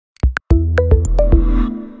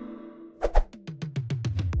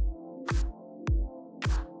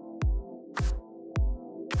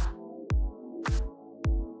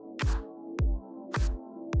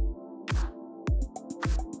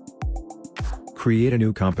Create a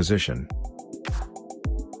new composition.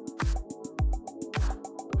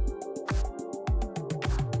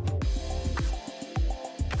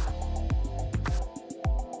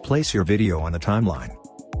 Place your video on the timeline.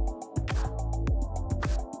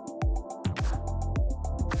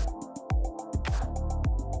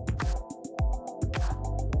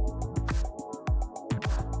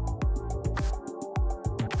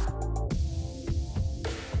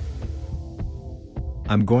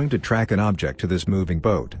 I'm going to track an object to this moving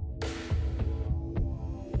boat.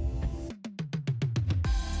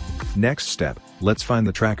 Next step, let's find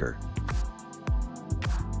the tracker.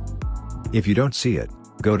 If you don't see it,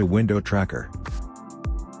 go to Window Tracker.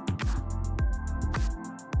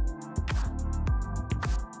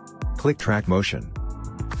 Click Track Motion.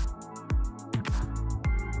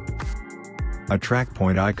 A track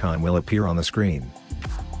point icon will appear on the screen.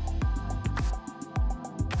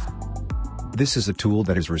 This is a tool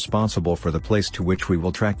that is responsible for the place to which we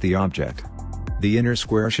will track the object. The inner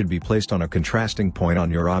square should be placed on a contrasting point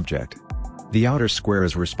on your object. The outer square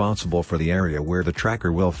is responsible for the area where the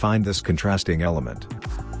tracker will find this contrasting element.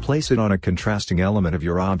 Place it on a contrasting element of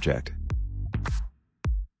your object.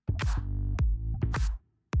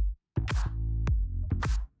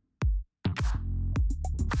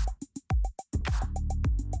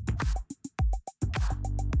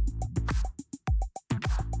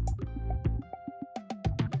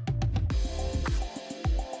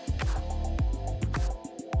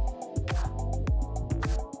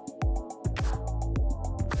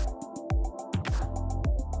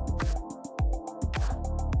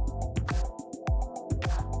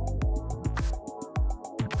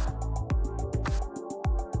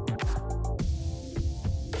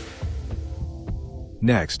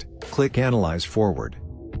 Next, click Analyze Forward.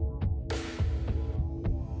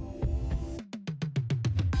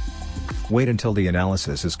 Wait until the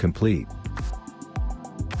analysis is complete.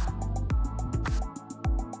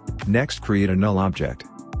 Next, create a null object.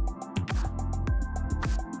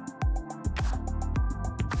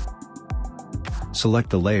 Select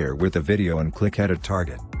the layer with the video and click Edit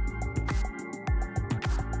Target.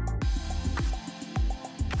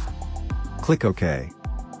 Click OK.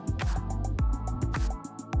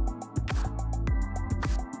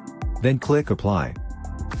 Then click Apply.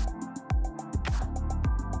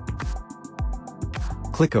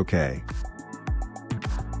 Click OK.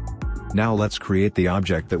 Now let's create the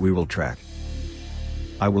object that we will track.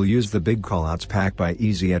 I will use the Big Callouts pack by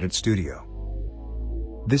EasyEdit Studio.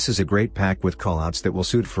 This is a great pack with callouts that will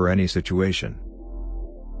suit for any situation.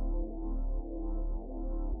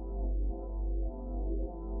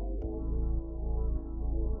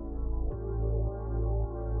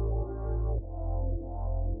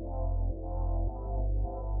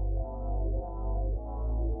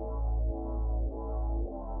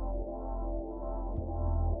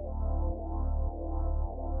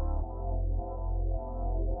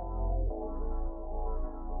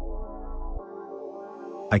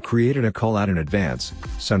 I created a callout in advance,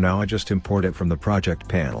 so now I just import it from the project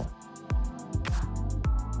panel.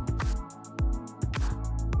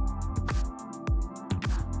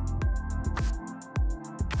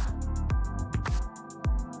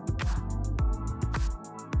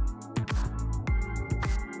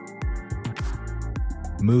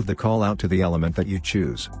 Move the callout to the element that you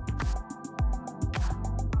choose.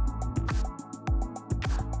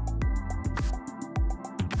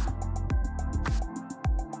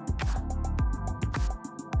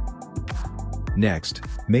 Next,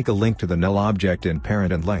 make a link to the null object in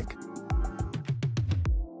Parent and Link.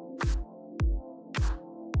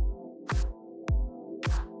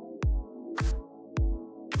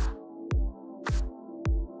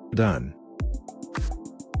 Done.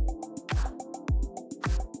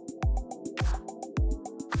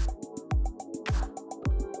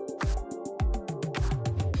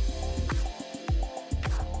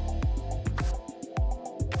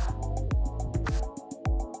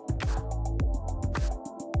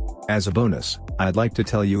 As a bonus, I'd like to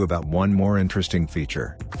tell you about one more interesting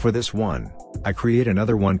feature. For this one, I create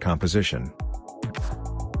another one composition.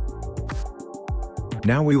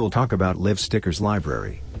 Now we will talk about Live Stickers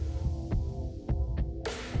library.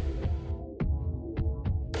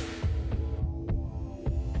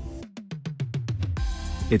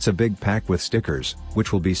 It's a big pack with stickers,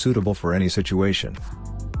 which will be suitable for any situation.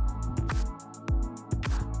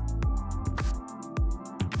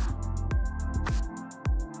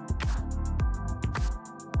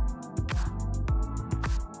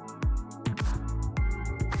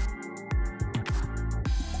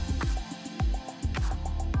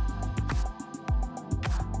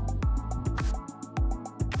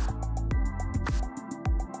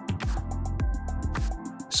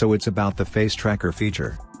 So it's about the face tracker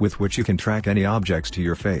feature, with which you can track any objects to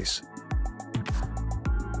your face.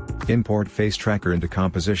 Import face tracker into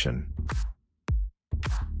composition.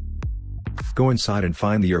 Go inside and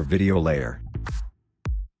find your video layer.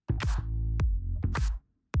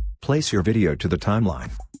 Place your video to the timeline.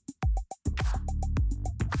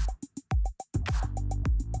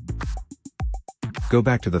 Go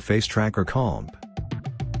back to the face tracker column.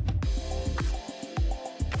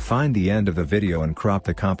 Find the end of the video and crop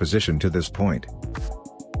the composition to this point.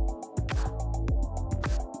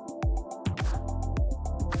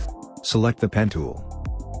 Select the pen tool.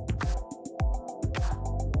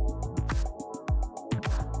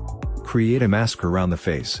 Create a mask around the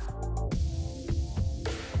face.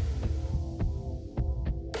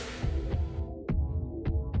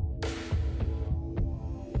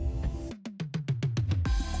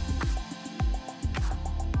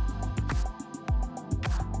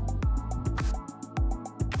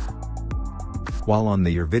 While on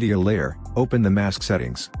your video layer, open the mask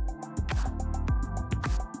settings.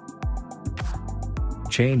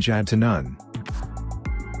 Change Add to None.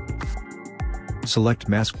 Select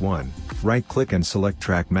Mask 1, right-click and select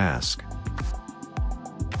Track Mask.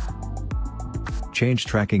 Change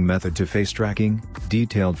tracking method to Face Tracking,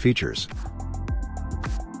 Detailed Features.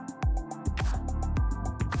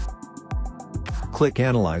 Click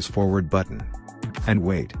Analyze Forward button. And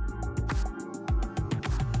wait.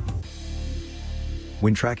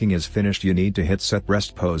 When tracking is finished, you need to hit Set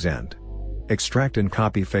Rest Pose and Extract and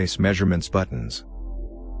Copy Face Measurements buttons.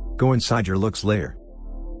 Go inside your Looks layer.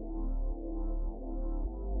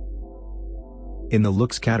 In the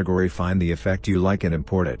Looks category, find the effect you like and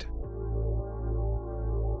import it.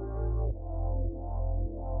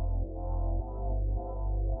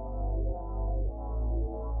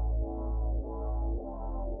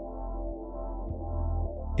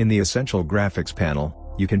 In the Essential Graphics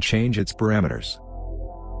panel, you can change its parameters.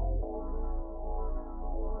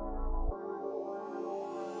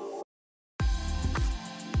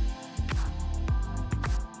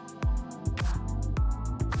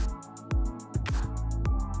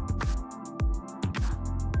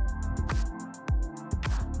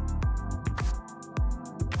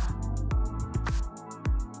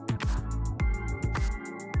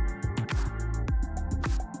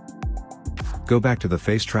 Go back to the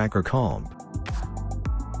Face Tracker column.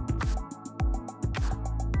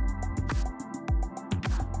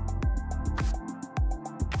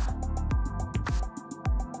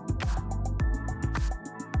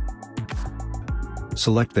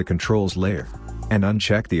 Select the Controls layer, and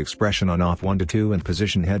uncheck the expression on Off 1 to 2 and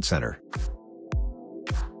position Head Center.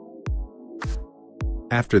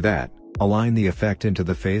 After that, align the effect into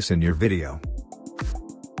the face in your video.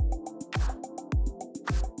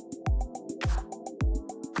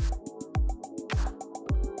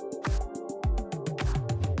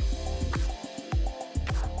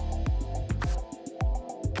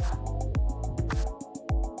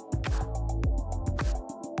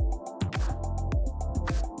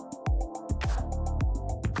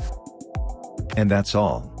 And that's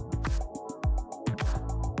all.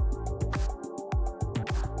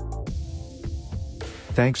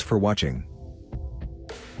 Thanks for watching.